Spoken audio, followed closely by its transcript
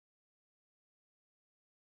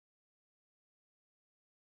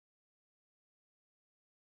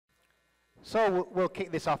So we'll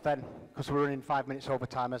kick this off then, because we're running 5 minutes over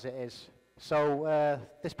time as it is. So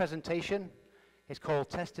this presentation is called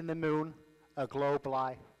Testing the Moon, a Globe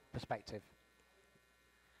Eye Perspective.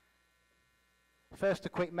 First, a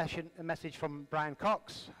quick message from Brian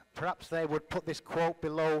Cox. Perhaps they would put this quote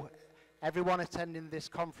below: everyone attending this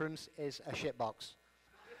conference is a shitbox.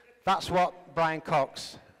 That's what Brian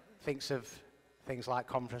Cox thinks of things like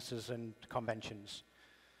conferences and conventions.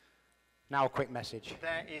 Now a quick message.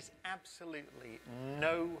 There is absolutely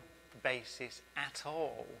no basis at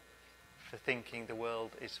all for thinking the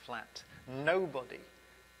world is flat. Nobody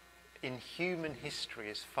in human history,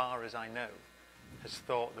 as far as I know, has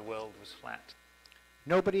thought the world was flat.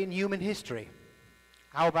 Nobody in human history?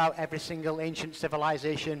 How about every single ancient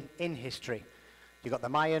civilization in history? You've got the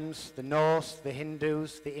Mayans, the Norse, the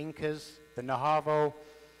Hindus, the Incas, the Navajo,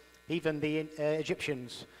 even the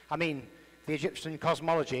Egyptians. I mean, the Egyptian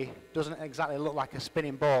cosmology doesn't exactly look like a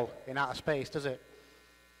spinning ball in outer space, does it?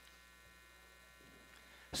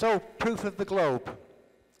 So, proof of the globe.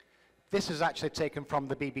 This is actually taken from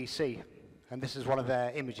the BBC, and this is one of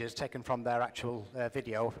their images taken from their actual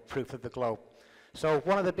video, proof of the globe. So,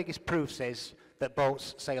 one of the biggest proofs is that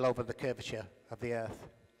boats sail over the curvature of the Earth.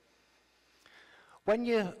 When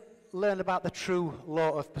you learn about the true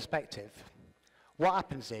law of perspective, what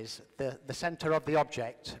happens is the center of the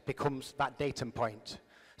object becomes that datum point.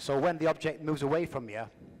 So when the object moves away from you,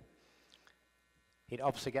 it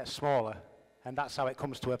obviously gets smaller, and that's how it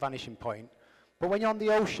comes to a vanishing point. But when you're on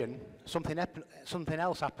the ocean, something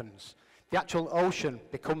else happens. The actual ocean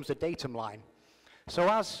becomes a datum line. So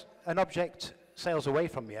as an object sails away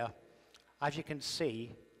from you, as you can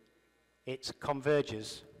see, it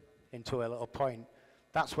converges into a little point.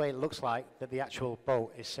 That's where it looks like that the actual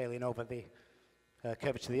boat is sailing over the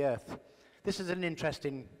curvature of the Earth. This is an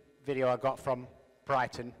interesting video I got from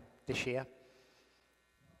Brighton this year.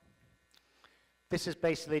 This is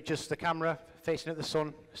basically just the camera facing at the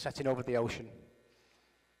sun, setting over the ocean.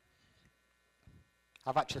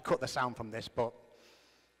 I've actually cut the sound from this, but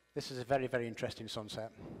this is a very, very interesting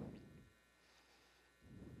sunset.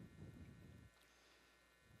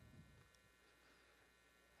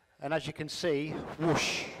 And as you can see,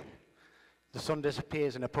 whoosh, the sun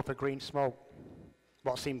disappears in a puff of green smoke.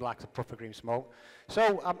 What seemed like a puff of green smoke.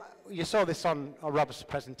 So you saw this on Rob's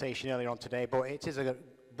presentation earlier on today, but it is a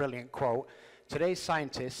brilliant quote. Today's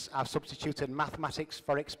scientists have substituted mathematics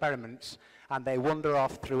for experiments, and they wander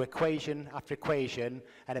off through equation after equation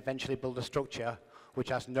and eventually build a structure which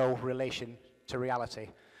has no relation to reality.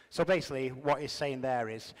 So basically what he's saying there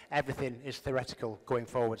is everything is theoretical going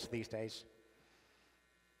forwards these days.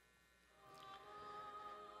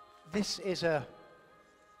 This is a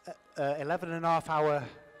 11.5-hour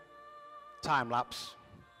time lapse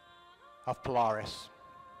of Polaris.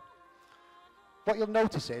 What you'll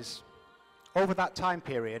notice is, over that time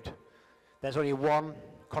period, there's only one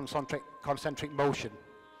concentric motion.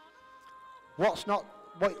 What's not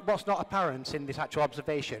apparent in this actual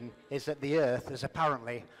observation is that the Earth has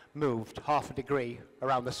apparently moved half a degree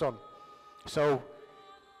around the sun. So,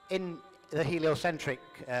 in the heliocentric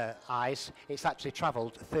eyes, it's actually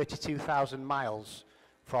traveled 32,000 miles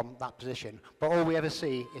from that position. But all we ever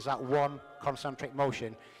see is that one concentric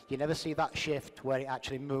motion. You never see that shift where it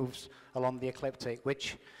actually moves along the ecliptic,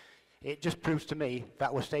 which it just proves to me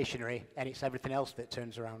that we're stationary and it's everything else that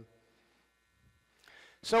turns around.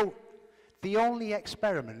 So the only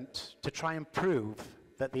experiment to try and prove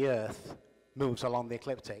that the Earth moves along the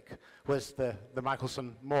ecliptic was the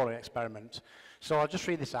Michelson-Morley experiment. So I'll just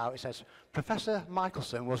read this out. It says, Professor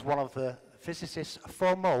Michelson was one of the physicists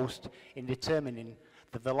foremost in determining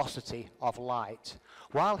the velocity of light.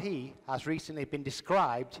 While he has recently been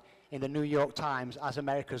described in the New York Times as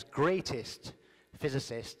America's greatest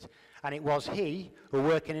physicist, and it was he who,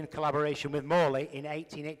 working in collaboration with Morley in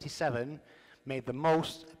 1887, made the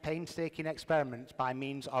most painstaking experiments by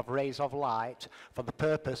means of rays of light for the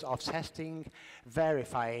purpose of testing,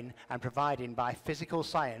 verifying, and providing by physical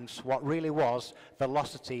science what really was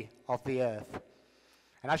velocity of the Earth.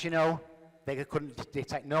 And as you know, they couldn't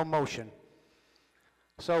detect no motion.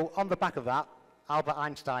 So on the back of that, Albert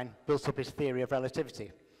Einstein built up his theory of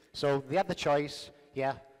relativity. So they had the choice,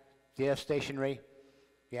 yeah, the Earth's stationary,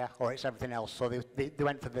 yeah, or it's everything else. So they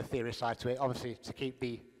went for the theory side to it, obviously to keep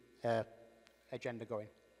the agenda going.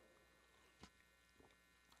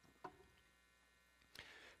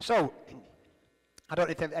 So, I don't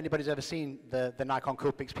know if anybody's ever seen the Nikon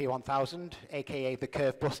Coolpix P1000, aka the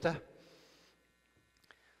Curve Buster.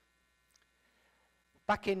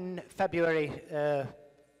 Back in February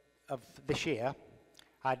of this year,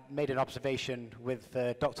 I made an observation with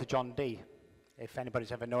Dr. John Dee if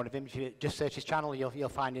anybody's ever known of him. If you just search his channel, you'll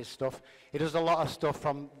find his stuff. He does a lot of stuff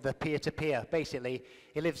from the pier to pier. Basically,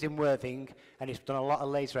 he lives in Worthing, and he's done a lot of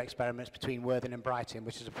laser experiments between Worthing and Brighton,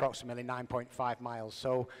 which is approximately 9.5 miles.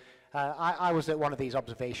 So I was at one of these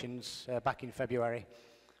observations back in February.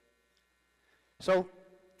 So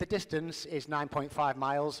the distance is 9.5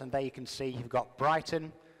 miles, and there you can see you've got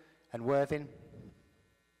Brighton and Worthing.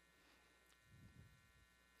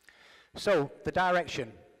 So the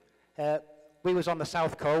direction. We was on the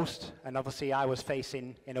south coast, and obviously I was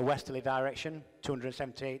facing in a westerly direction,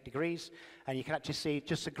 278 degrees, and you can actually see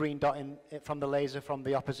just a green dot from the laser from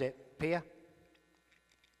the opposite pier.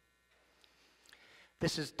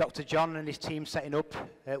 This is Dr. John and his team setting up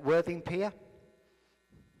at Worthing Pier.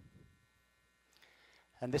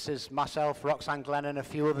 And this is myself, Roxanne Glenn, and a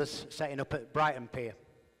few others setting up at Brighton Pier.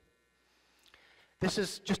 This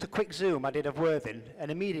is just a quick zoom I did of Worthing,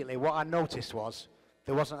 and immediately what I noticed was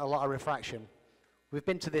there wasn't a lot of refraction. We've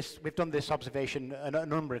done this observation a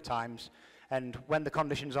number of times, and when the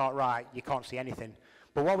conditions aren't right, you can't see anything.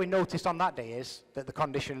 But what we noticed on that day is that the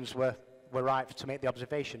conditions were right to make the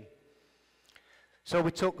observation. So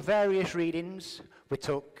we took various readings. We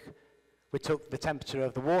took the temperature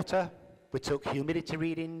of the water. We took humidity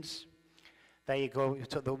readings. There you go. We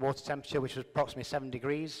took the water temperature, which was approximately 7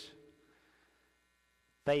 degrees.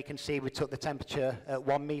 There you can see we took the temperature at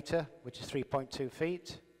 1 meter, which is 3.2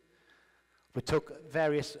 feet. We took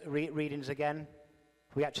various readings again.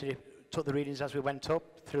 We actually took the readings as we went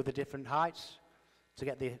up through the different heights to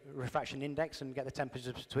get the refraction index and get the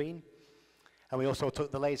temperatures between. And we also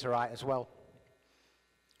took the laser height as well.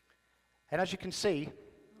 And as you can see,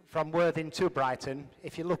 from Worthing to Brighton,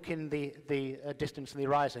 if you look in the distance of the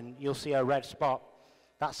horizon, you'll see a red spot.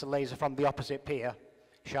 That's the laser from the opposite pier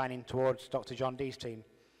shining towards Dr. John Dee's team.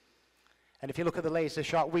 And if you look at the laser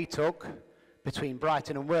shot we took between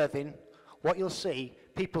Brighton and Worthing, what you'll see,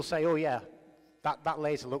 people say, oh yeah, that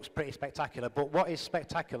laser looks pretty spectacular. But what is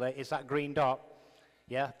spectacular is that green dot.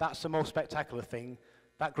 Yeah, that's the most spectacular thing.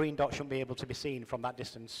 That green dot shouldn't be able to be seen from that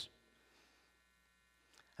distance.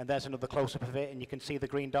 And there's another close-up of it, and you can see the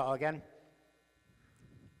green dot again.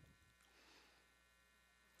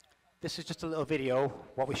 This is just a little video,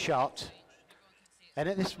 what we shot. And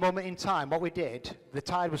at this moment in time, what we did, the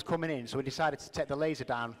tide was coming in, so we decided to take the laser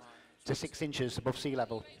down to 6 inches above sea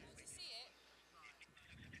level.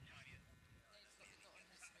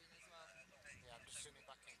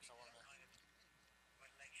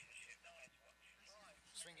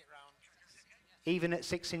 Even at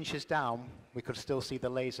 6 inches down, we could still see the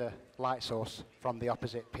laser light source from the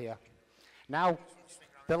opposite pier. Now,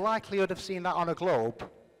 the likelihood of seeing that on a globe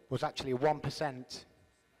was actually 1%.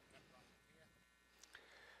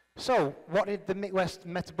 So, what did the MICWEST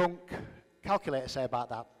Metabunk calculator say about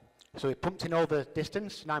that? So we pumped in all the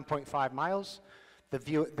distance, 9.5 miles. The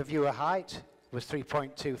viewer height was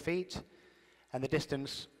 3.2 feet, and the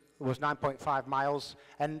distance was 9.5 miles.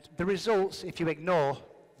 And the results, if you ignore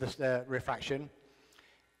the refraction,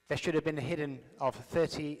 there should have been a hidden of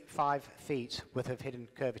 35 feet worth of hidden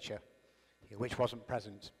curvature, which wasn't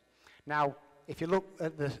present. Now, if you look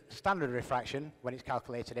at the standard refraction, when it's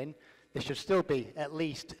calculated in, there should still be at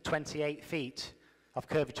least 28 feet of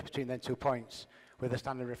curvature between them 2 points with a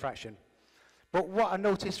standard refraction. But what I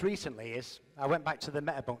noticed recently is, I went back to the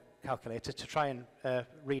Metabunk calculator to try and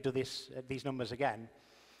redo these numbers again,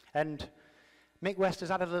 and MICWEST has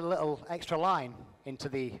added a little extra line into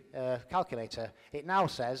the calculator. It now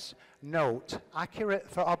says, note, accurate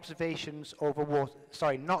for observations over water,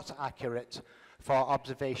 sorry, not accurate for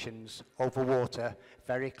observations over water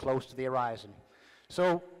very close to the horizon.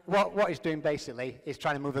 So what he's doing basically is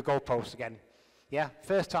trying to move the goalposts again. Yeah,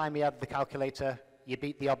 first time he had the calculator, you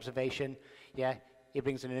beat the observation. Yeah, he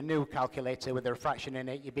brings in a new calculator with a refraction in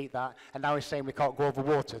it, you beat that, and now he's saying we can't go over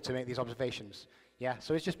water to make these observations. Yeah,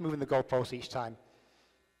 so he's just moving the goalposts each time.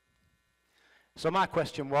 So my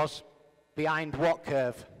question was, behind what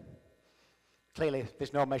curve? Clearly,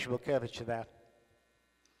 there's no measurable curvature there.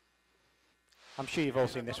 I'm sure you've all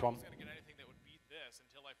seen this one. I wasn't going to get anything that would beat this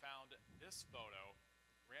until I found this photo,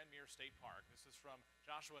 Randmere State Park. This is from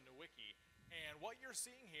Joshua Nowicki, and what you're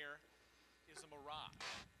seeing here is a mirage.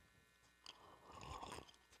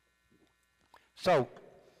 So,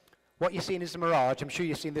 what you're seeing is a mirage. I'm sure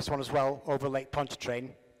you've seen this one as well over Lake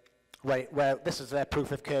Pontchartrain, where this is their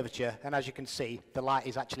proof of curvature, and as you can see, the light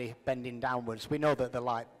is actually bending downwards. We know that the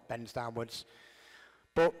light bends downwards.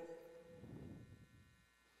 But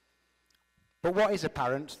what is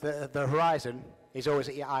apparent, the horizon is always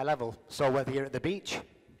at your eye level. So whether you're at the beach,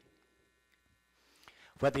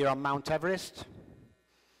 whether you're on Mount Everest,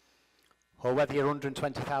 or whether you're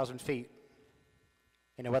 120,000 feet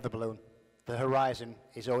in a weather balloon, the horizon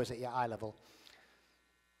is always at your eye level.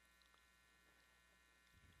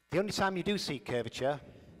 The only time you do see curvature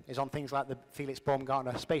is on things like the Felix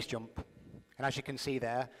Baumgartner space jump. And as you can see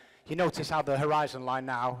there, you notice how the horizon line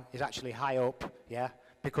now is actually high up, yeah?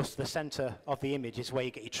 Because the center of the image is where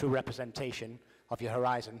you get your true representation of your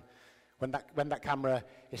horizon. When that camera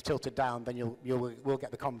is tilted down, then you'll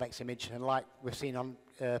get the convex image. And like we've seen on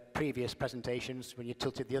previous presentations, when you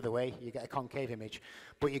tilt it the other way, you get a concave image.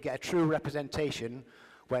 But you get a true representation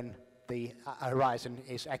when the horizon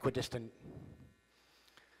is equidistant.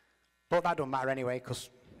 But that don't matter anyway,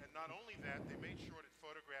 because... And not only that, they made sure to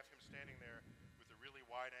photograph him standing there with a really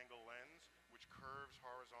wide-angle lens, which curves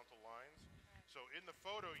horizontal lines. So in the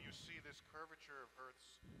photo, you see this curvature of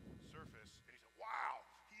Earth's surface, and he said, wow,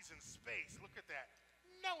 he's in space. Look at that.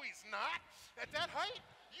 No, he's not. At that height,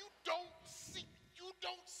 you don't see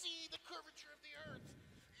the curvature of the Earth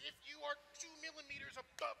if you are 2 millimeters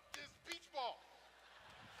above this beach ball.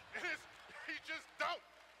 You just don't.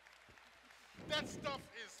 That stuff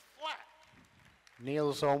is flat.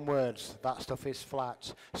 Neil's own words, that stuff is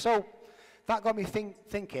flat. So that got me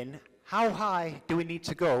thinking, how high do we need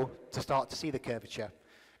to go to start to see the curvature?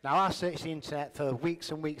 Now, I searched the internet for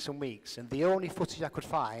weeks and weeks and weeks, and the only footage I could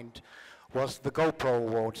find was the GoPro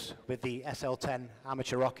awards with the SL-10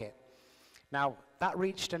 amateur rocket. Now, that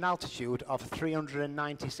reached an altitude of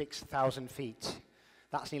 396,000 feet.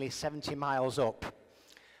 That's nearly 70 miles up.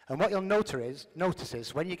 And what you'll notice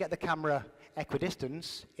is when you get the camera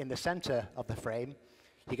equidistance in the center of the frame,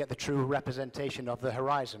 you get the true representation of the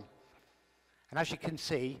horizon. And as you can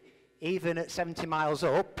see, even at 70 miles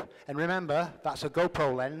up, and remember, that's a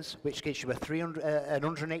GoPro lens, which gives you a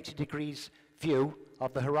 180 degrees view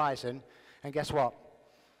of the horizon, and guess what?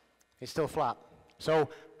 It's still flat. So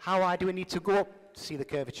how high do we need to go up to see the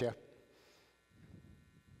curvature?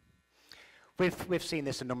 We've seen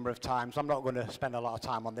this a number of times. I'm not going to spend a lot of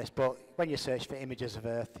time on this, but when you search for images of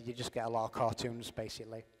Earth, you just get a lot of cartoons,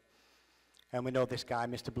 basically. And we know this guy,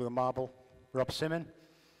 Mr. Blue Marble, Rob Simon.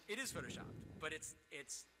 It is photoshopped, but it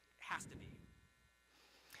has to be.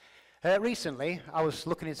 Recently, I was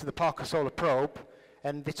looking into the Parker Solar Probe,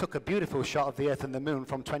 and they took a beautiful shot of the Earth and the Moon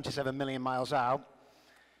from 27 million miles out.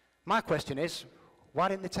 My question is, why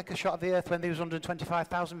didn't they take a shot of the Earth when they was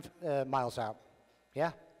 125,000 miles out?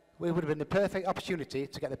 Yeah? It would have been the perfect opportunity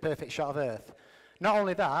to get the perfect shot of Earth. Not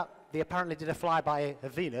only that, they apparently did a flyby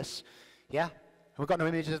of Venus, yeah? And we've got no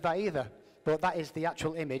images of that either. But that is the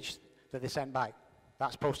actual image that they sent back.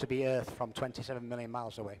 That's supposed to be Earth from 27 million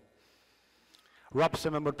miles away. Rob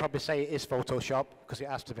Simon would probably say it is Photoshop, because it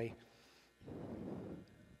has to be.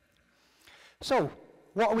 So,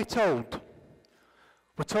 what are we told?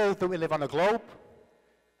 We're told that we live on a globe,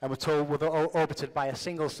 and we're told we're orbited by a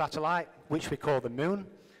single satellite, which we call the Moon.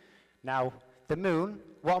 Now, the Moon,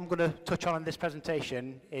 what I'm going to touch on in this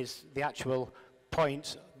presentation is the actual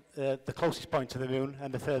point, the closest point to the Moon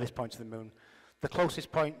and the furthest point to the Moon. The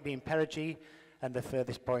closest point being perigee and the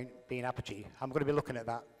furthest point being apogee. I'm going to be looking at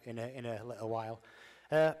that in a little while.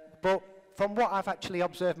 But from what I've actually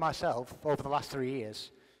observed myself over the last 3 years,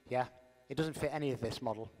 yeah, it doesn't fit any of this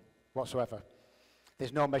model whatsoever.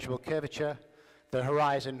 There's no measurable curvature, the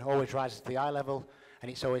horizon always rises to the eye level, and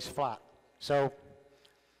it's always flat. So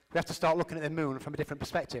we have to start looking at the Moon from a different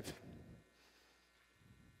perspective.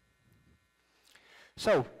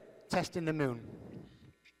 So, testing the Moon.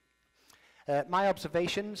 My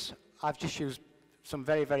observations, I've just used some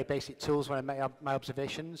very, very basic tools when I make my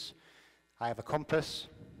observations. I have a compass.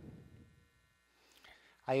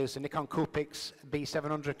 I use the Nikon Coolpix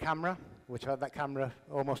B700 camera, which I've had that camera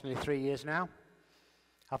almost nearly 3 years now.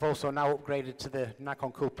 I've also now upgraded to the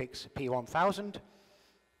Nikon Coolpix P1000.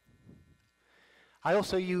 I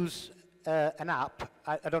also use an app.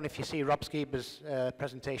 I don't know if you see Rob Skiba's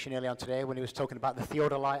presentation earlier on today when he was talking about the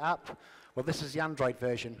Theodolite app. Well, this is the Android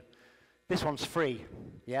version. This one's free,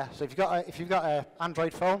 yeah? So if you've got an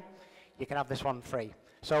Android phone, you can have this one free.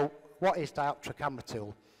 So what is Dioptra Camera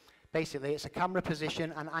Tool? Basically, it's a camera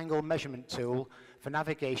position and angle measurement tool for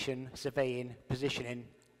navigation, surveying, positioning,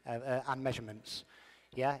 and measurements.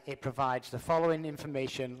 Yeah, it provides the following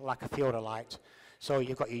information like a theodolite. So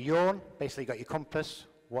you've got your yawn, basically you've got your compass,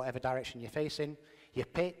 whatever direction you're facing, your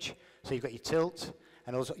pitch, so you've got your tilt,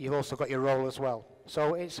 and also, you've also got your roll as well.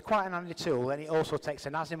 So it's quite an handy tool, and it also takes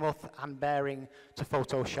an azimuth and bearing to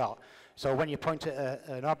photo shot. So when you point at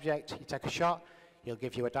an object, you take a shot, it'll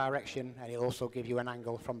give you a direction, and it'll also give you an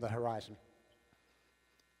angle from the horizon.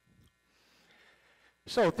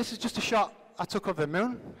 So this is just a shot I took of the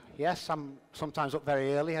Moon. Yes, I'm sometimes up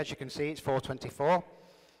very early, as you can see, it's 4:24.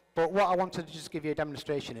 But what I wanted to just give you a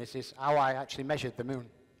demonstration is how I actually measured the Moon.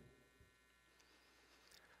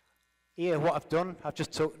 Here, what I've done, I've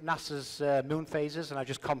just took NASA's moon phases and I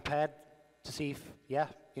just compared to see if, yeah,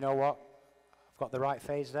 you know what, I've got the right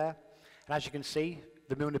phase there. And as you can see,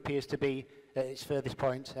 the moon appears to be at its furthest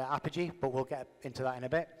point at apogee, but we'll get into that in a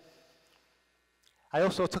bit. I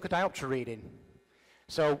also took a diopter reading.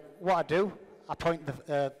 So what I do, I point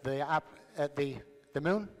at the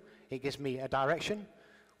moon, it gives me a direction,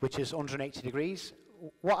 which is 180 degrees.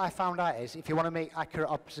 What I found out is, if you want to make accurate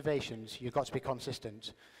observations, you've got to be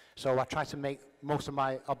consistent. So I try to make most of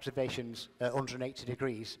my observations at 180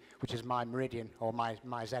 degrees, which is my meridian, or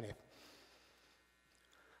my zenith.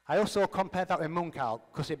 I also compared that with MoonCalc,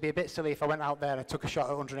 because it'd be a bit silly if I went out there and took a shot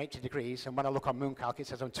at 180 degrees, and when I look on MoonCalc, it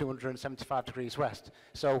says I'm 275 degrees west.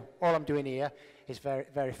 So all I'm doing here is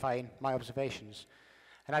verifying my observations.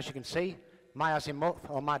 And as you can see, my azimuth,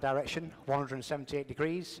 or my direction, 178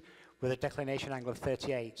 degrees, with a declination angle of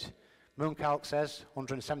 38. MoonCalc says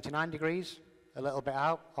 179 degrees, a little bit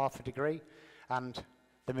out, half a degree, and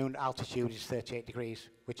the moon altitude is 38 degrees,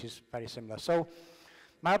 which is very similar. So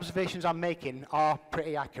my observations I'm making are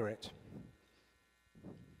pretty accurate.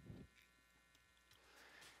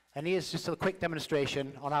 And here's just a quick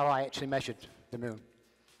demonstration on how I actually measured the moon.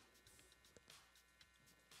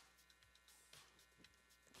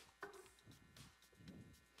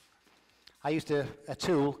 I used a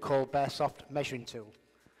tool called BearSoft measuring tool.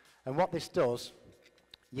 And what this does,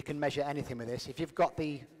 you can measure anything with this. If you've got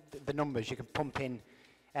the numbers, you can pump in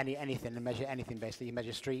anything and measure anything basically. You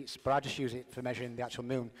measure streets, but I just use it for measuring the actual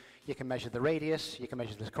moon. You can measure the radius, you can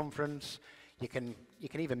measure the circumference, you can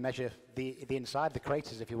even measure the inside, the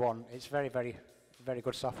craters if you want. It's very, very, very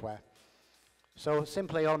good software. So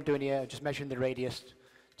simply all I'm doing here, just measuring the radius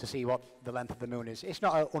to see what the length of the moon is. It's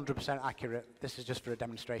not 100% accurate. This is just for a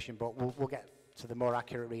demonstration, but we'll get to the more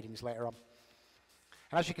accurate readings later on.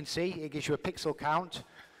 And as you can see, it gives you a pixel count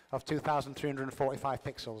of 2,345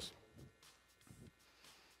 pixels.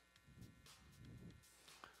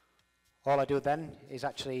 All I do then is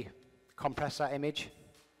actually compress that image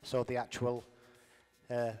so the actual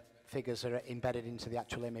figures are embedded into the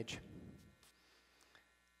actual image.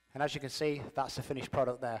 And as you can see, that's the finished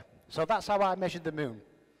product there. So that's how I measured the moon.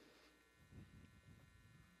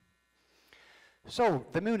 So,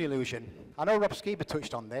 the moon illusion. I know Rob Skiba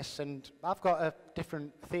touched on this, and I've got a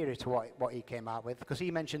different theory to what he came out with, because he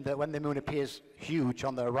mentioned that when the moon appears huge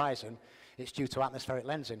on the horizon, it's due to atmospheric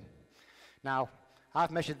lensing. Now, I've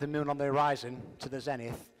measured the moon on the horizon to the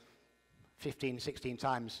zenith 15, 16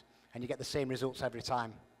 times, and you get the same results every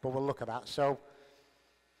time, but we'll look at that. So,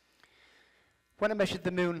 when I measured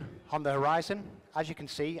the moon on the horizon, as you can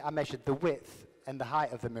see, I measured the width and the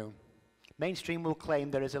height of the moon. Mainstream will claim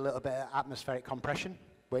there is a little bit of atmospheric compression,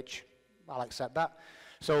 which I'll accept that.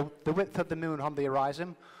 So the width of the moon on the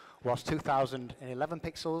horizon was 2,011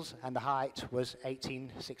 pixels, and the height was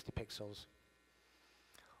 1,860 pixels.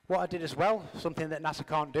 What I did as well, something that NASA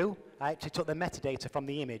can't do, I actually took the metadata from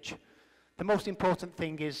the image. The most important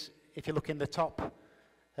thing is, if you look in the top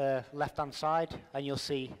left-hand side, and you'll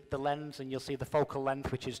see the lens, and you'll see the focal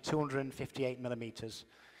length, which is 258 millimeters.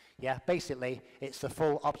 Yeah, basically, it's the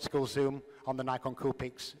full optical zoom on the Nikon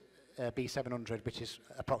Coolpix B700, which is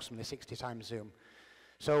approximately 60 times zoom.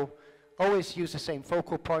 So, always use the same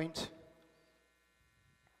focal point.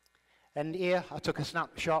 And here, I took a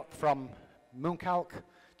snapshot from MoonCalc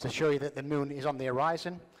to show you that the moon is on the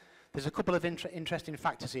horizon. There's a couple of interesting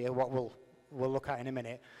factors here, what we'll look at in a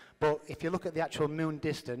minute. But if you look at the actual moon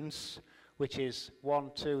distance, which is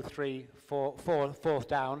 1, 2, 3, 4, fourth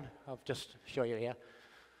down, I'll just show you here.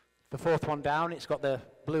 The fourth one down, it's got the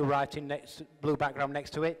blue writing blue background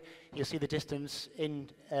next to it. You'll see the distance in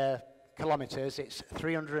kilometers. It's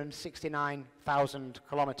 369,000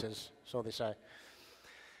 kilometers, so they say.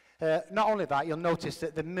 Not only that, you'll notice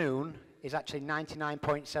that the moon is actually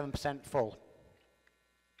 99.7% full.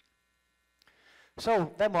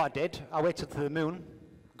 So then what I did, I waited till the moon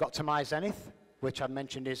got to my zenith, which I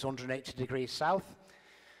mentioned is 180 degrees south.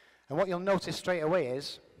 And what you'll notice straight away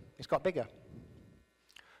is it's got bigger.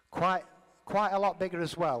 Quite a lot bigger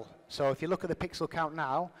as well. So if you look at the pixel count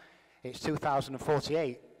now, it's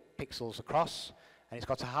 2,048 pixels across, and it's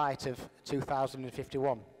got a height of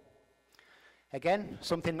 2,051. Again,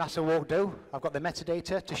 something NASA won't do. I've got the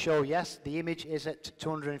metadata to show, yes, the image is at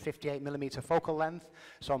 258 millimeter focal length,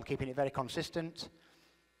 so I'm keeping it very consistent.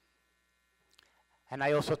 And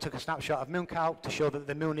I also took a snapshot of MoonCalc to show that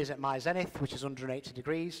the moon is at my zenith, which is 180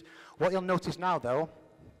 degrees. What you'll notice now, though,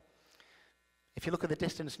 if you look at the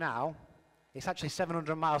distance now, it's actually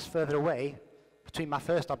 700 miles further away between my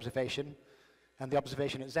first observation and the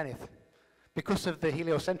observation at zenith. Because of the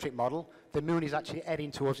heliocentric model, the moon is actually heading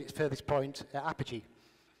towards its furthest point at apogee.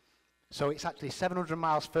 So it's actually 700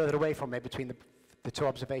 miles further away from me between the two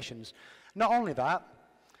observations. Not only that,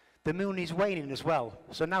 the moon is waning as well.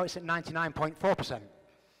 So now it's at 99.4%.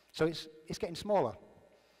 So it's getting smaller.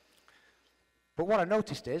 But what I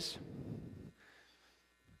noticed is,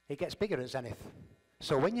 it gets bigger at zenith.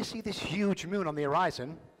 So when you see this huge moon on the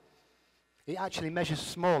horizon, it actually measures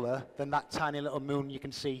smaller than that tiny little moon you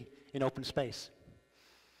can see in open space.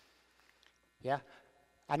 Yeah?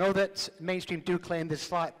 I know that mainstream do claim there's a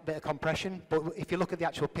slight bit of compression, but if you look at the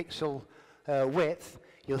actual pixel width,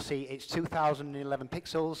 you'll see it's 2011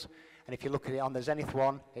 pixels, and if you look at it on the zenith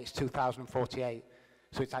one, it's 2048.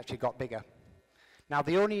 So it's actually got bigger. Now,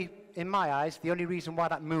 in my eyes, the only reason why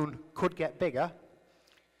that moon could get bigger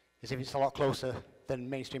is if it's a lot closer than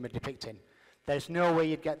mainstream are depicting. There's no way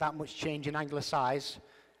you'd get that much change in angular size.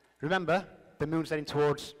 Remember, the moon's heading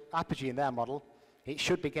towards apogee in their model. It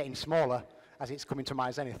should be getting smaller as it's coming to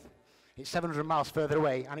my zenith. It's 700 miles further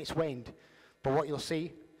away, and it's waned. But what you'll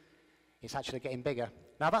see, it's actually getting bigger.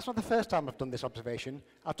 Now, that's not the first time I've done this observation.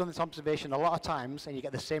 I've done this observation a lot of times, and you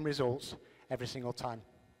get the same results every single time.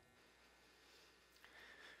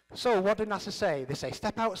 So what did NASA say? They say,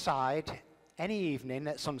 step outside any evening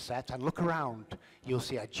at sunset and look around. You'll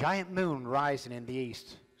see a giant moon rising in the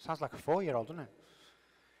east. Sounds like a 4-year-old, doesn't it?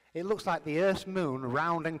 It looks like the Earth's moon,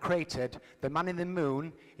 round and cratered. The man in the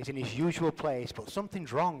moon is in his usual place, but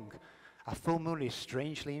something's wrong. A full moon is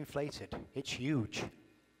strangely inflated. It's huge.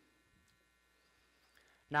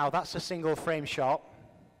 Now, that's a single frame shot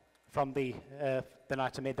from the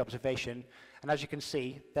night I made the observation. And as you can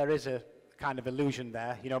see, there is a kind of illusion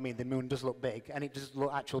there. You know what I mean? The moon does look big, and it does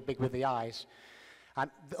look actually big with the eyes. And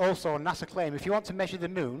also, NASA claim, if you want to measure the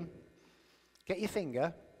moon, get your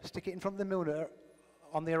finger, stick it in front of the moon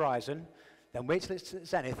on the horizon, then wait till it's at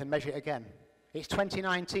zenith and measure it again. It's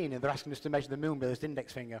 2019, and they're asking us to measure the moon with his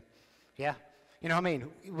index finger. Yeah? You know what I mean?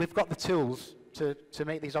 We've got the tools to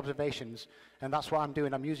make these observations, and that's what I'm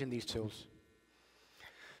doing. I'm using these tools.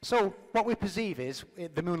 So what we perceive is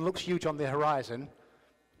the moon looks huge on the horizon,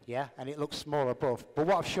 yeah, and it looks small above. But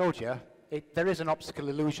what I've showed you, there is an optical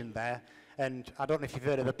illusion there, and I don't know if you've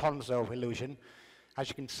heard of the Ponzo illusion. As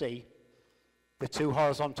you can see, the two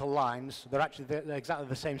horizontal lines, they're exactly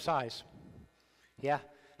the same size. Yeah?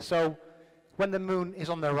 So when the moon is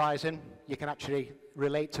on the horizon, you can actually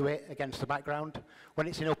relate to it against the background. When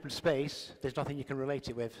it's in open space, there's nothing you can relate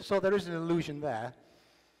it with. So there is an illusion there.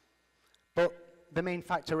 But the main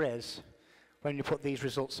factor is, when you put these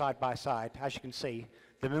results side by side, as you can see,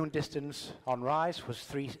 the moon distance on rise was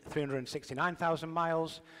 369,000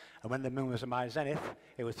 miles, and when the moon was at my zenith,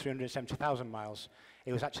 it was 370,000 miles.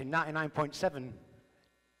 It was actually 99.7%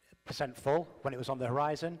 full when it was on the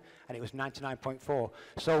horizon, and it was 99.4.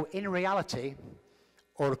 So in reality,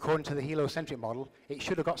 or according to the heliocentric model, it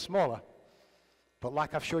should have got smaller. But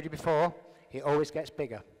like I've showed you before, it always gets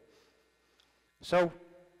bigger. So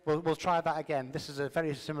we'll try that again. This is a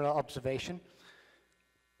very similar observation.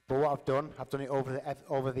 But what I've done it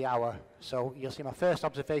over the hour. So you'll see my first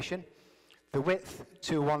observation, the width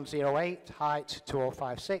 2108, height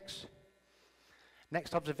 2056.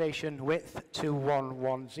 Next observation, width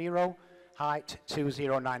 2110, height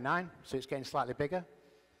 2099, so it's getting slightly bigger.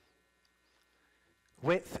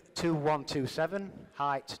 Width 2127,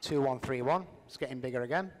 height 2131, it's getting bigger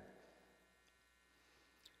again.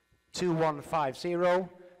 2150,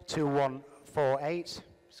 2148,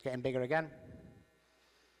 it's getting bigger again.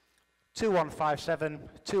 2157,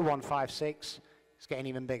 2156, it's getting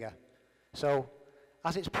even bigger. So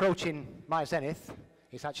as it's approaching my zenith,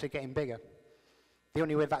 it's actually getting bigger. The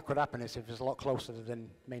only way that could happen is if it's a lot closer than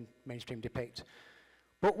mainstream depict.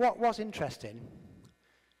 But what was interesting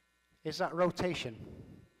is that rotation.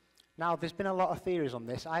 Now, there's been a lot of theories on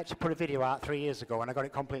this. I actually put a video out 3 years ago, and I got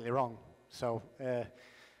it completely wrong. So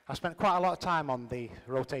I spent quite a lot of time on the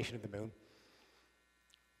rotation of the moon.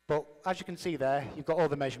 But as you can see there, you've got all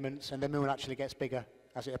the measurements, and the moon actually gets bigger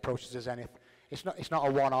as it approaches the zenith. It's not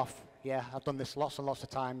a one-off. Yeah, I've done this lots and lots of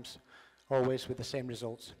times, always with the same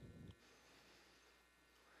results.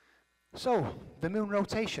 So, the moon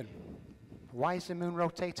rotation. Why is the moon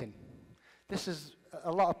rotating? This is,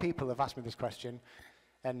 a lot of people have asked me this question,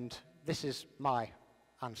 and this is my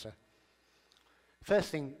answer. First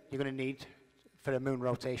thing you're going to need for a moon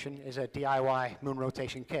rotation is a DIY moon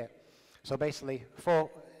rotation kit. So basically, 4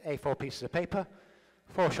 A4 pieces of paper,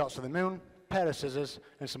 4 shots of the moon, pair of scissors,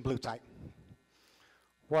 and some blue tape.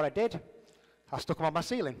 What I did, I stuck them on my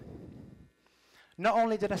ceiling. Not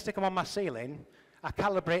only did I stick them on my ceiling, I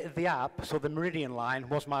calibrated the app so the meridian line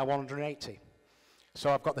was my 180.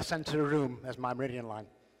 So I've got the center of the room as my meridian line.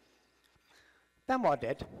 Then what I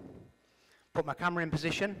did, put my camera in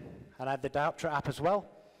position, and I had the diopter app as well.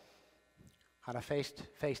 and I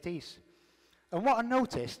faced east. And what I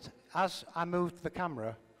noticed, as I moved the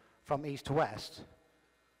camera from east to west,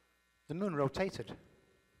 the moon rotated.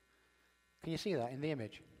 Can you see that in the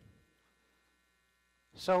image?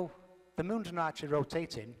 So the moon's not actually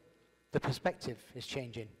rotating, the perspective is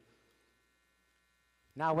changing.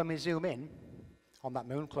 Now when we zoom in on that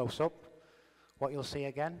moon close up, what you'll see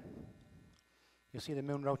again, you'll see the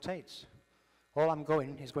moon rotates. All I'm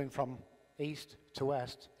going is going from east to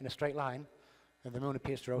west in a straight line, and the moon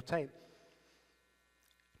appears to rotate.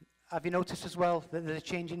 Have you noticed as well that there's a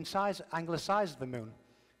change in size, angular size of the moon?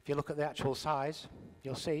 If you look at the actual size,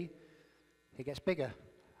 you'll see it gets bigger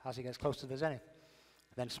as it gets close to the zenith,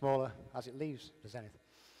 then smaller as it leaves the zenith.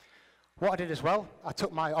 What I did as well, I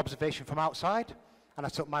took my observation from outside, and I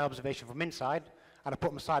took my observation from inside, and I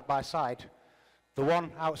put them side by side. The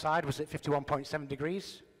one outside was at 51.7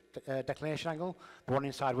 degrees declination angle, the one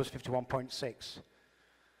inside was 51.6.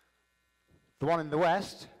 The one in the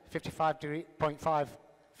west, 55.5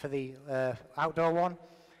 for the outdoor one,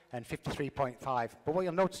 and 53.5. But what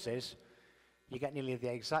you'll notice is, you get nearly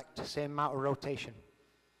the exact same amount of rotation.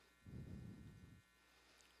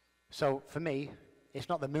 So for me, it's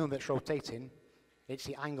not the moon that's rotating, it's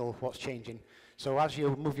the angle what's changing. So as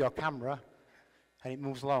you move your camera, and it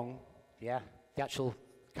moves along, yeah, the actual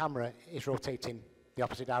camera is rotating the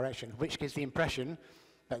opposite direction, which gives the impression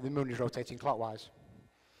that the moon is rotating clockwise.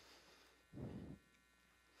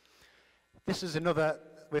 This is another,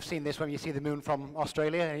 we've seen this when you see the moon from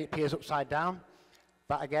Australia and it appears upside down.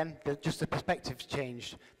 That again, just the perspective's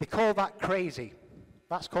changed. They call that crazy.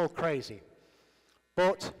 That's called crazy.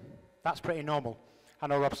 But that's pretty normal. I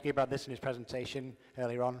know Rob Skiba had this in his presentation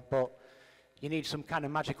earlier on, but you need some kind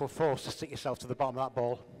of magical force to stick yourself to the bottom of that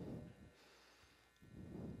ball.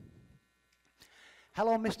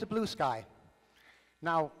 Hello, Mr. Blue Sky.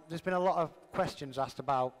 Now, there's been a lot of questions asked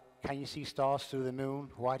about, can you see stars through the moon?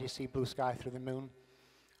 Why do you see blue sky through the moon?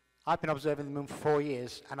 I've been observing the moon for 4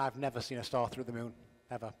 years, and I've never seen a star through the moon,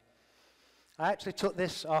 ever. I actually took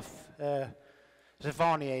this off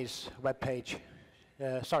Zavernier's webpage.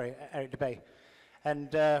 Sorry, Eric Dubay.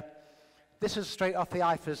 And this is straight off the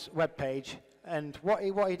IFA's webpage. And what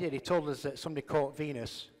he did, he told us that somebody caught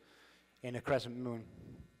Venus in a crescent moon.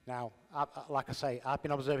 Now, like I say, I've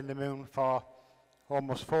been observing the moon for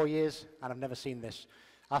almost 4 years, and I've never seen this.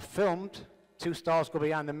 I've filmed 2 stars go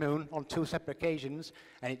behind the moon on 2 separate occasions,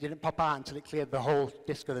 and it didn't pop out until it cleared the whole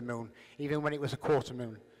disk of the moon, even when it was a quarter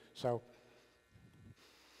moon. So,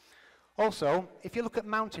 also, if you look at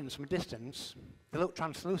mountains from a distance, they look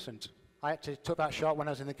translucent. I actually took that shot when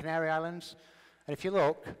I was in the Canary Islands, and if you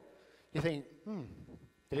look, you think,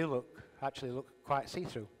 they do actually look quite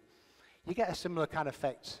see-through. You get a similar kind of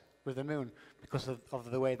effect with the moon because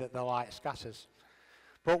of the way that the light scatters.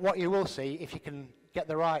 But what you will see, if you can get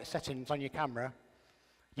the right settings on your camera,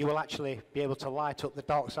 you will actually be able to light up the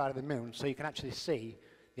dark side of the moon, so you can actually see,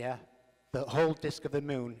 yeah, the whole disk of the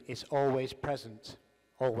moon is always present,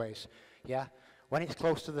 always, yeah. When it's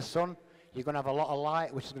close to the sun, you're going to have a lot of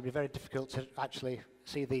light, which is going to be very difficult to actually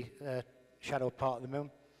see the shadow part of the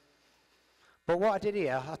moon. But what I did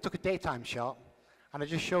here, I took a daytime shot, and I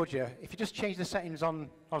just showed you, if you just change the settings on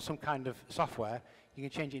some kind of software, you can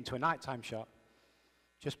change it into a nighttime shot,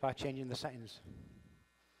 just by changing the settings.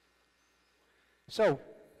 So,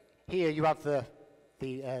 here you have the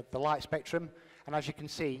light spectrum, and as you can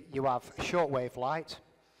see, you have shortwave light,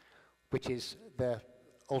 which is the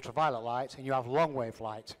ultraviolet light, and you have long-wave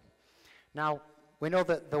light. Now, we know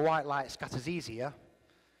that the white light scatters easier,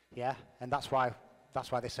 yeah, and that's why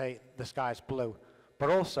they say the sky is blue. But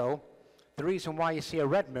also, the reason why you see a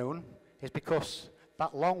red moon is because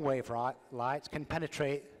that long-wave light can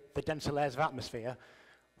penetrate the denser layers of atmosphere,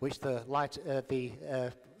 which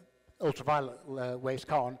the ultraviolet waves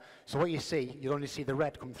can't. So what you see, you only see the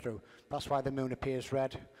red come through. That's why the moon appears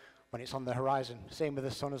red when it's on the horizon. Same with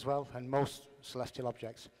the sun as well, and most celestial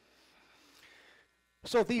objects.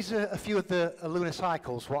 So these are a few of the lunar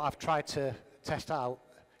cycles, what I've tried to test out.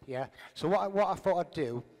 Yeah. So what I thought I'd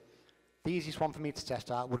do, the easiest one for me to test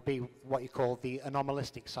out would be what you call the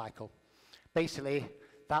anomalistic cycle. Basically,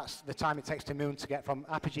 that's the time it takes the moon to get from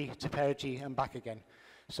apogee to perigee and back again.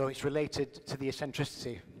 So it's related to the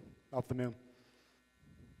eccentricity of the moon.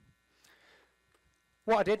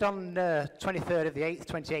 What I did on 23rd of the 8th,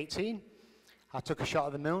 2018, I took a shot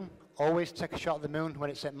of the moon. Always take a shot of the moon when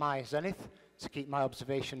it's at my zenith to keep my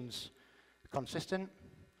observations consistent.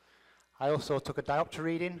 I also took a diopter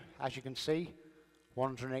reading, as you can see,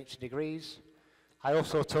 180 degrees. I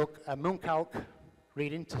also took a moon calc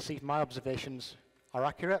reading to see if my observations are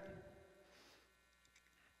accurate.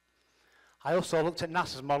 I also looked at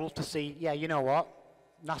NASA's model to see, yeah, you know what,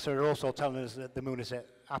 NASA are also telling us that the moon is at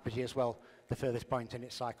apogee as well, the furthest point in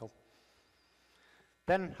its cycle.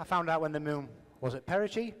 Then I found out when the moon was at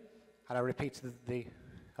perigee, and I repeated the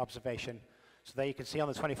observation. So there you can see on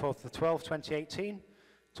the 24th of the 12th, 2018,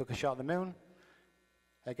 took a shot of the moon.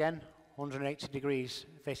 Again, 180 degrees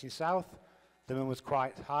facing south. The moon was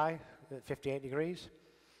quite high, at 58 degrees.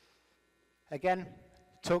 Again,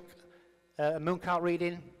 took a moon count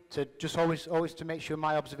reading to just always to make sure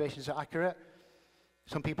my observations are accurate.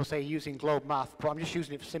 Some people say using globe math, but I'm just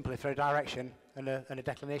using it simply for a direction and a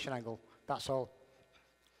declination angle. That's all.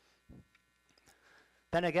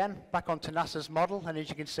 Then again, back onto NASA's model, and as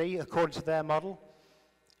you can see, according to their model,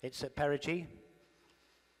 it's at perigee.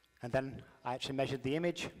 And then I actually measured the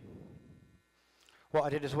image. What I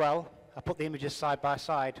did as well, I put the images side by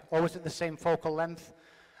side, always at the same focal length.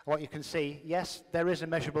 What you can see, yes, there is a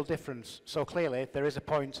measurable difference. So clearly, there is a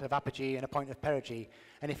point of apogee and a point of perigee.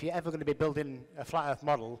 And if you're ever going to be building a flat Earth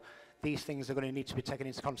model, these things are going to need to be taken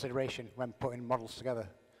into consideration when putting models together.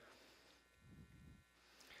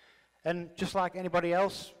 And just like anybody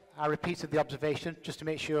else, I repeated the observation just to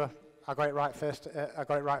make sure I got it right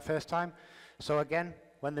first time. So again,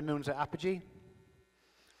 when the moon's at apogee,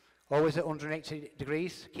 always at 180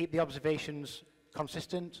 degrees, keep the observations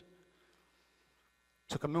consistent.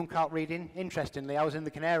 Took a moon count reading. Interestingly, I was in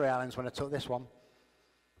the Canary Islands when I took this one.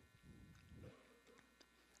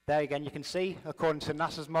 There again, you can see, according to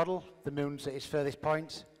NASA's model, the moon's at its furthest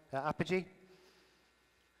point at apogee.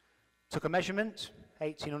 Took a measurement,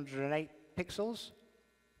 1808 pixels.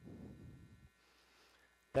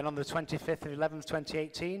 Then on the 25th of 11th,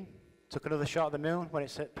 2018, took another shot of the moon when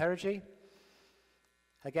it's at perigee.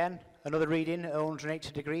 Again, another reading at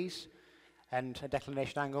 180 degrees, and a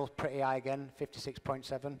declination angle, pretty high again,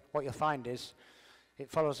 56.7. What you'll find is,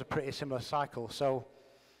 it follows a pretty similar cycle. So,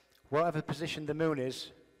 whatever position the moon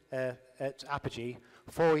is at apogee,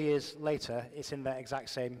 4 years later, it's in that exact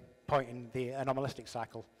same point in the anomalistic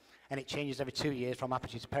cycle. And it changes every 2 years from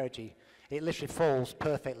apogee to perigee. It literally falls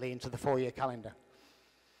perfectly into the 4-year calendar.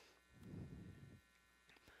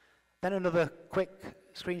 Then another quick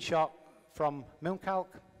screenshot from MoonCalc.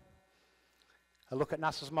 A look at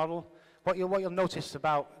NASA's model. What you'll notice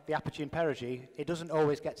about the apogee and perigee, it doesn't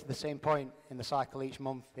always get to the same point in the cycle each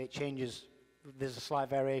month. It changes. There's a slight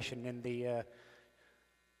variation in the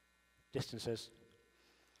distances.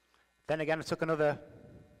 Then again, I took another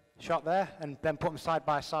shot there and then put them side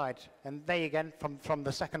by side. And they again, from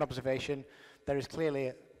the second observation, there is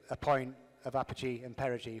clearly a point of apogee and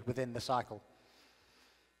perigee within the cycle.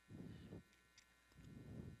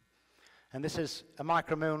 And this is a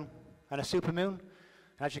micromoon and a supermoon.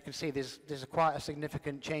 And as you can see, there's quite a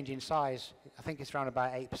significant change in size. I think it's around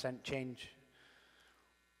about 8% change.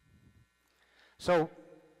 So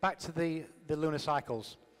back to the lunar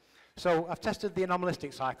cycles. So I've tested the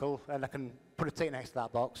anomalistic cycle, and I can put a tick next to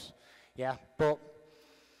that box. Yeah, but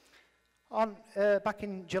back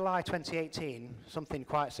in July 2018, something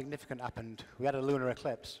quite significant happened. We had a lunar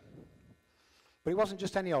eclipse. But it wasn't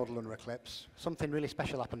just any old lunar eclipse. Something really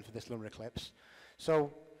special happened for this lunar eclipse.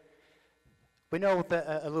 So we know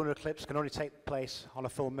that a lunar eclipse can only take place on a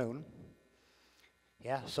full moon.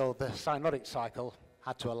 Yeah, so the synodic cycle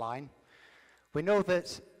had to align. We know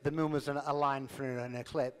that the moon was aligned for an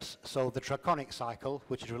eclipse, so the draconic cycle,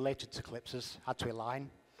 which is related to eclipses, had to align.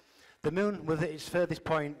 The moon was at its furthest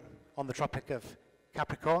point on the Tropic of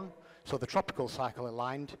Capricorn, so the tropical cycle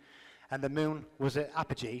aligned, and the moon was at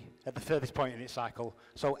apogee at the furthest point in its cycle.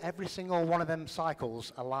 So every single one of them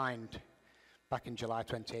cycles aligned back in July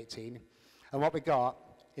 2018. And what we got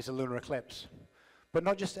is a lunar eclipse. But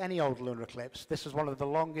not just any old lunar eclipse. This is one of the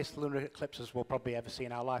longest lunar eclipses we'll probably ever see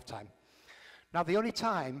in our lifetime. Now, the only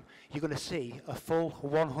time you're going to see a full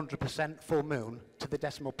 100% full moon to the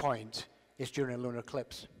decimal point is during a lunar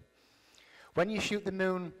eclipse. When you shoot the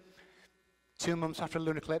moon 2 months after a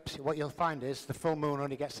lunar eclipse, what you'll find is the full moon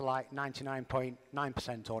only gets to like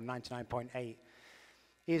 99.9% or 99.8%.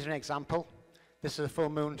 Here's an example. This is a full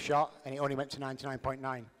moon shot, and it only went to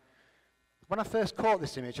 99.9%. When I first caught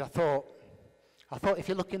this image, I thought if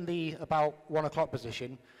you look in the about 1 o'clock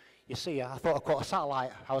position, you see, I thought I caught a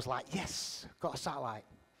satellite. I was like, yes, got a satellite.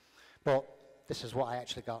 But this is what I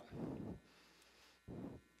actually got.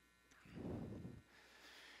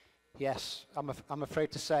 Yes, I'm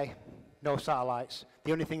afraid to say, no satellites.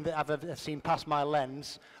 The only thing that I've ever seen past my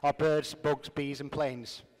lens are birds, bugs, bees, and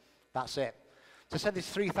planes. That's it. To say there's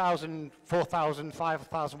 3,000, 4,000,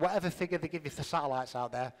 5,000, whatever figure they give you for satellites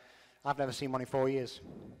out there, I've never seen one in 4 years.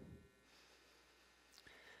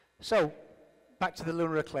 So, back to the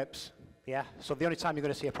lunar eclipse. Yeah, so the only time you're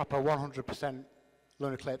going to see a proper 100%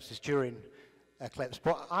 lunar eclipse is during eclipse,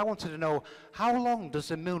 but I wanted to know, how long does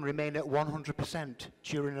the moon remain at 100%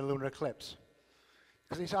 during a lunar eclipse?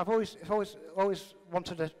 Because I've always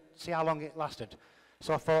wanted to see how long it lasted.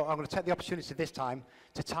 So I thought I'm going to take the opportunity this time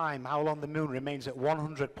to time how long the moon remains at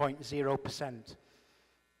 100.0%.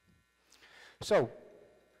 So,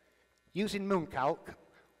 using MoonCalc,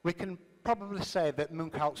 we can probably say that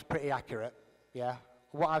MoonCalc's pretty accurate, yeah?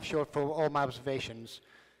 What I've showed for all my observations,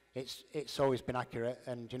 it's always been accurate,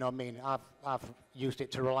 and you know what I mean, I've used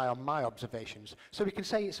it to rely on my observations. So we can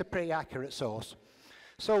say it's a pretty accurate source.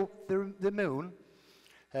 So the moon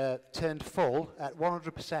turned full at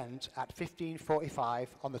 100% at 15:45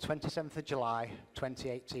 on the 27th of July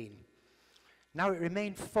 2018. Now it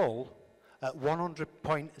remained full at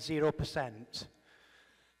 100.0%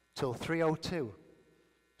 till 3:02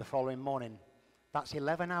 the following morning. That's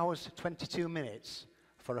 11 hours, 22 minutes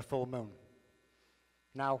for a full moon.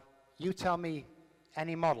 Now, you tell me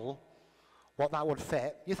any model, what that would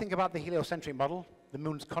fit. You think about the heliocentric model, the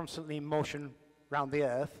moon's constantly in motion around the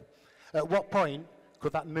Earth. At what point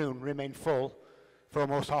could that moon remain full for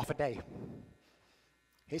almost half a day?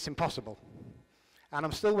 It's impossible. And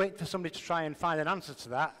I'm still waiting for somebody to try and find an answer to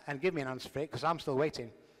that and give me an answer for it, because I'm still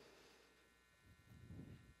waiting.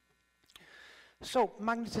 So,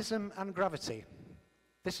 magnetism and gravity.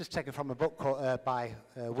 This is taken from a book called, by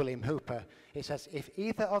William Hooper. It says, if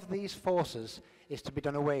either of these forces is to be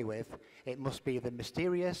done away with, it must be the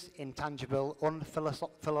mysterious, intangible,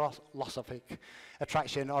 unphilosophic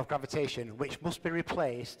attraction of gravitation, which must be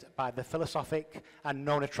replaced by the philosophic and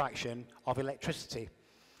known attraction of electricity,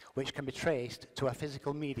 which can be traced to a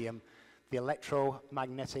physical medium, the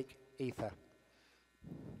electromagnetic ether.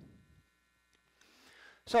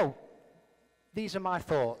 So, these are my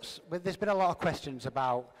thoughts. There's been a lot of questions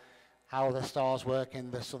about how the stars work in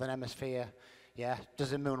the southern hemisphere. Yeah,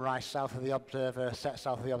 does the moon rise south of the observer, set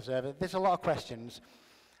south of the observer? There's a lot of questions,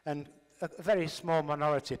 and a very small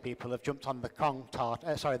minority of people have jumped on the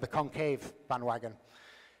concave bandwagon.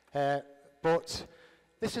 But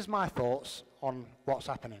this is my thoughts on what's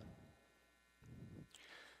happening.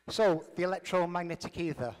 So, the electromagnetic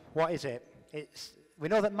ether, what is it? We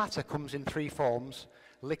know that matter comes in three forms: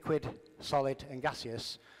 liquid, solid, and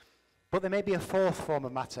gaseous. But there may be a fourth form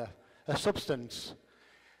of matter, a substance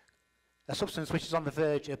which is on the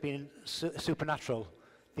verge of being supernatural.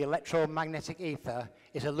 The electromagnetic ether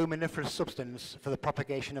is a luminiferous substance for the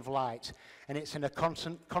propagation of light, and it's in a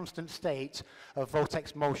constant state of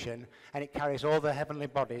vortex motion, and it carries all the heavenly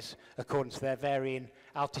bodies according to their varying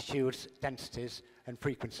altitudes, densities, and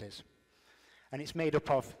frequencies. And it's made up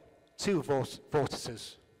of two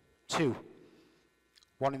vortices,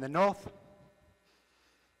 one in the north,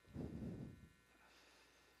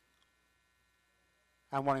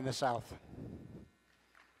 and one in the south.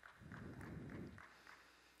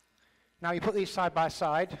 Now you put these side by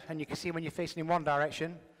side, and you can see when you're facing in one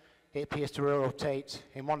direction, it appears to rotate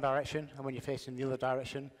in one direction, and when you're facing the other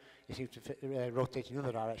direction, it seems to rotate in the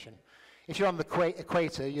other direction. If you're on the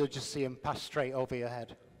equator, you'll just see them pass straight over your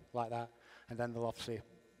head, like that, and then they'll obviously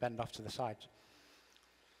bend off to the sides.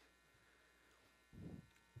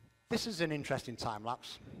 This is an interesting time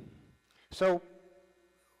lapse. So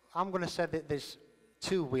I'm going to say that there's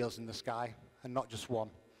two wheels in the sky and not just one.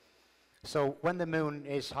 So when the moon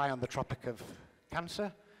is high on the Tropic of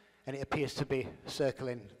Cancer and it appears to be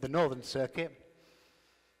circling the northern circuit,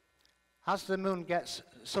 as the moon gets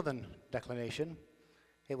southern declination,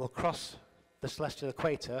 it will cross the celestial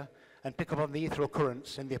equator and pick up on the ethereal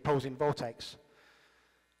currents in the opposing vortex.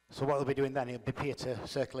 So what it'll be doing then, it'll appear to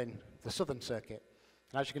circling the southern circuit.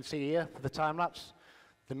 And as you can see here, for the time lapse,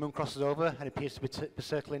 the moon crosses over and appears to be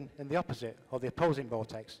circling in the opposite, or the opposing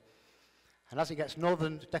vortex. And as it gets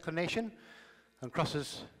northern declination and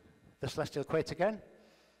crosses the celestial equator again,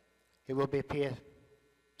 it will appear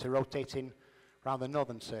to rotating around the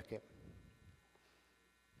northern circuit.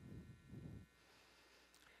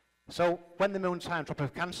 So when the moon's high on Tropic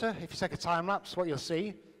of Cancer, if you take a time lapse, what you'll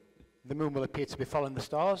see, the moon will appear to be following the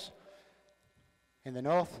stars in the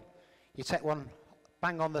north. You take one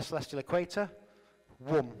bang on the celestial equator,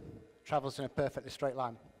 whoom, travels in a perfectly straight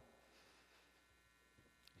line.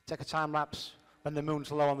 Take a time lapse when the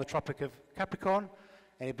moon's low on the Tropic of Capricorn,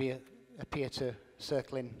 and it'll appear to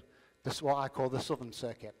circling this, what I call the southern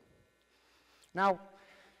circuit. Now,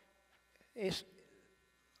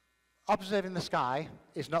 observing the sky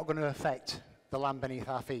is not going to affect the land beneath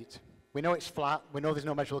our feet. We know it's flat, we know there's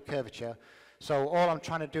no measurable curvature, so all I'm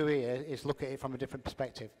trying to do here is look at it from a different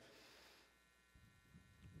perspective.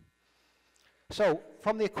 So,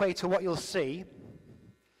 from the equator, what you'll see,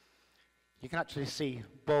 you can actually see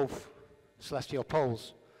both celestial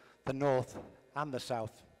poles, the north and the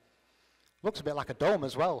south. Looks a bit like a dome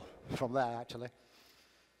as well from there, actually.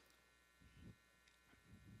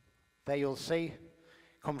 There you'll see,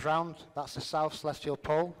 comes round, that's the south celestial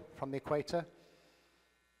pole from the equator.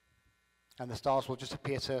 And the stars will just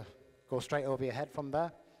appear to go straight over your head from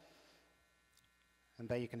there. And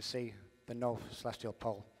there you can see the north celestial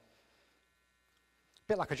pole. A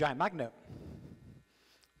bit like a giant magnet.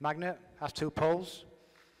 Magnet has 2 poles.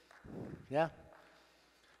 Yeah.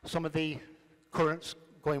 Some of the currents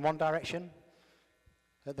go in one direction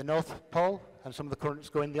at the north pole, and some of the currents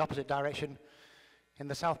go in the opposite direction in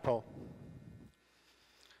the south pole.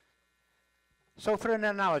 So for an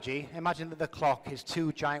analogy, imagine that the clock is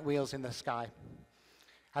 2 giant wheels in the sky.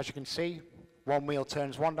 As you can see, one wheel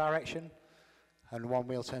turns one direction and one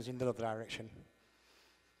wheel turns in the other direction.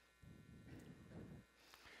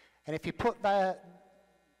 And if you put that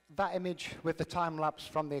image with the time lapse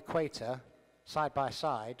from the equator side by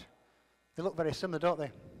side, they look very similar, don't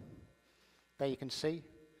they? There you can see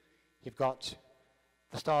you've got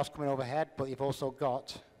the stars coming overhead, but you've also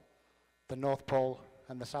got the North Pole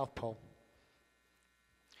and the South Pole.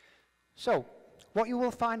 So, what you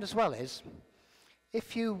will find as well is,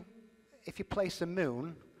 if you place the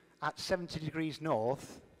moon at 70 degrees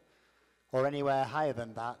north, or anywhere higher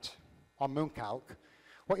than that, on MoonCalc,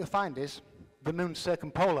 what you'll find is the moon's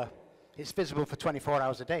circumpolar. It's visible for 24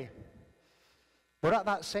 hours a day. But at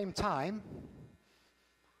that same time,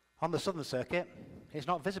 on the southern circuit, it's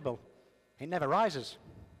not visible. It never rises.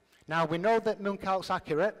 Now, we know that MoonCalc's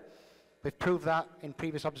accurate. We've proved that in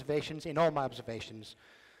previous observations, in all my observations.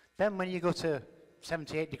 Then when you go to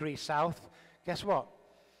 78 degrees south, guess what?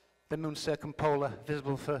 The moon's circumpolar,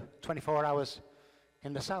 visible for 24 hours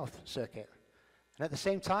in the south circuit. And at the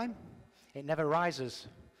same time, it never rises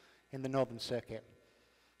in the northern circuit.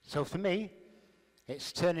 So for me,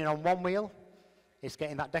 it's turning on one wheel, it's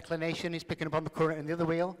getting that declination, it's picking up on the current in the other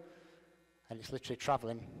wheel, and it's literally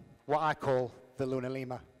traveling what I call the lunar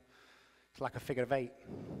lemur. It's like a figure of 8.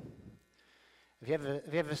 If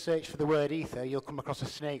you ever search for the word ether, you'll come across a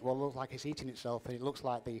snake what looks like it's eating itself, and it looks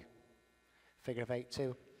like the figure of 8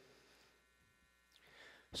 too.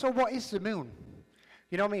 So what is the moon?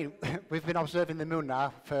 You know what I mean? We've been observing the moon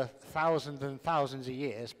now for thousands and thousands of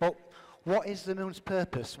years, but what is the moon's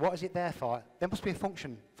purpose? What is it there for? There must be a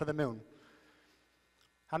function for the moon.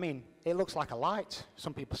 I mean, it looks like a light.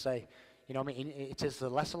 Some people say, you know what I mean, it is the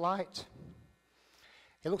lesser light.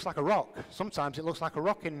 It looks like a rock. Sometimes it looks like a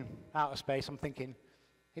rock in outer space. I'm thinking,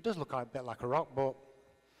 it does look a bit like a rock, but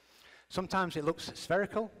sometimes it looks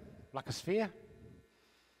spherical, like a sphere.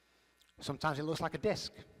 Sometimes it looks like a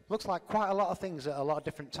disc. Looks like quite a lot of things at a lot of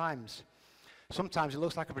different times. Sometimes it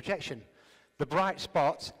looks like a projection. The bright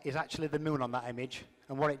spot is actually the moon on that image,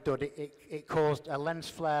 and what it did, it caused a lens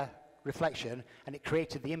flare reflection, and it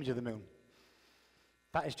created the image of the moon.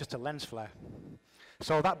 That is just a lens flare.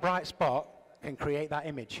 So that bright spot can create that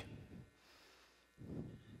image.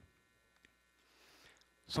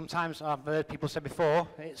 Sometimes I've heard people say before,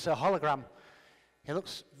 it's a hologram. It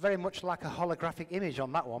looks very much like a holographic image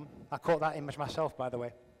on that one. I caught that image myself, by the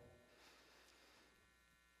way.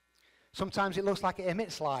 Sometimes it looks like it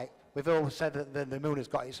emits light. We've always said that the moon has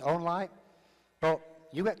got its own light, but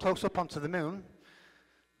you get close up onto the moon,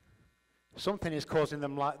 something is causing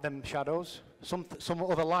them shadows. Some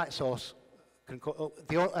other light source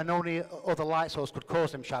and only other light source could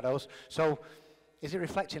cause them shadows. So, is it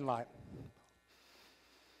reflecting light?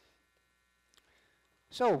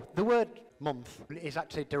 So, the word month is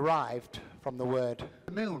actually derived from the word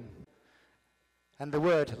moon. And the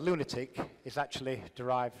word lunatic is actually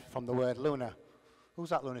derived from the word lunar.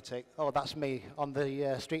 Who's that lunatic? Oh, that's me on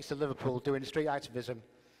the streets of Liverpool doing street activism.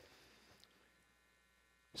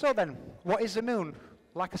 So then, what is the moon?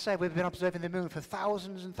 Like I said, we've been observing the moon for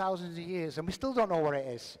thousands and thousands of years, and we still don't know what it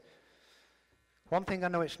is. One thing I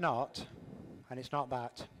know it's not, and it's not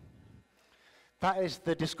that. That is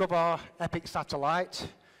the Discover Epic satellite,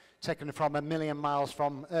 taken from 1 million miles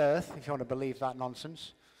from Earth, if you want to believe that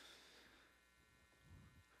nonsense.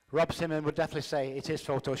 Rob Simon would definitely say it is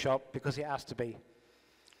Photoshop, because it has to be.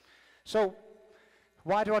 So,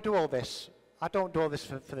 why do I do all this? I don't do all this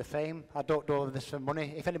for the fame. I don't do all this for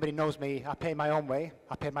money. If anybody knows me, I pay my own way.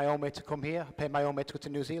 I pay my own way to come here. I pay my own way to go to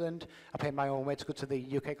New Zealand. I pay my own way to go to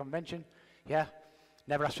the UK convention. Yeah.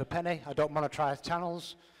 Never ask for a penny. I don't monetize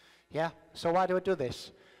channels. Yeah. So why do I do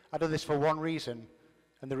this? I do this for one reason,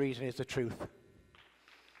 and the reason is the truth.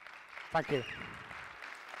 Thank you.